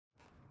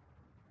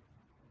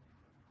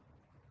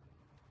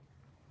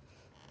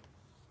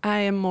I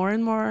am more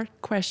and more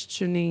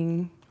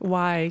questioning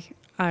why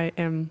I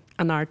am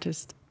an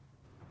artist.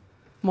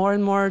 More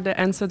and more the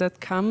answer that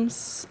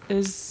comes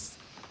is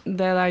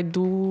that I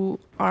do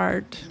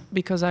art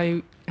because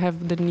I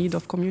have the need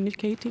of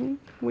communicating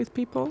with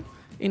people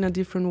in a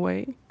different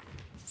way,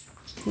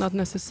 not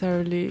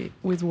necessarily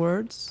with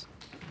words.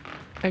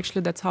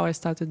 Actually, that's how I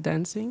started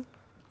dancing.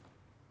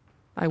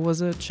 I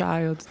was a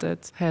child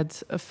that had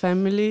a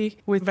family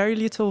with very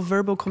little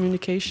verbal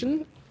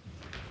communication.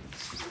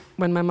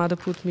 When my mother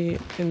put me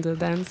in the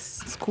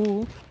dance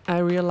school, I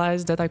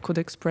realized that I could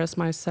express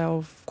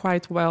myself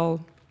quite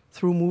well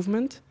through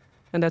movement,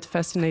 and that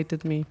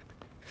fascinated me.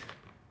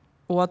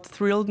 What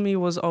thrilled me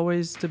was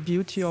always the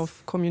beauty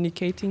of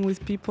communicating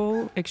with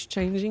people,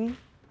 exchanging.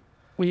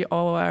 We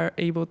all are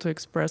able to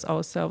express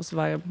ourselves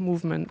via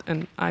movement,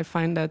 and I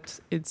find that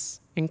it's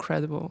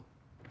incredible.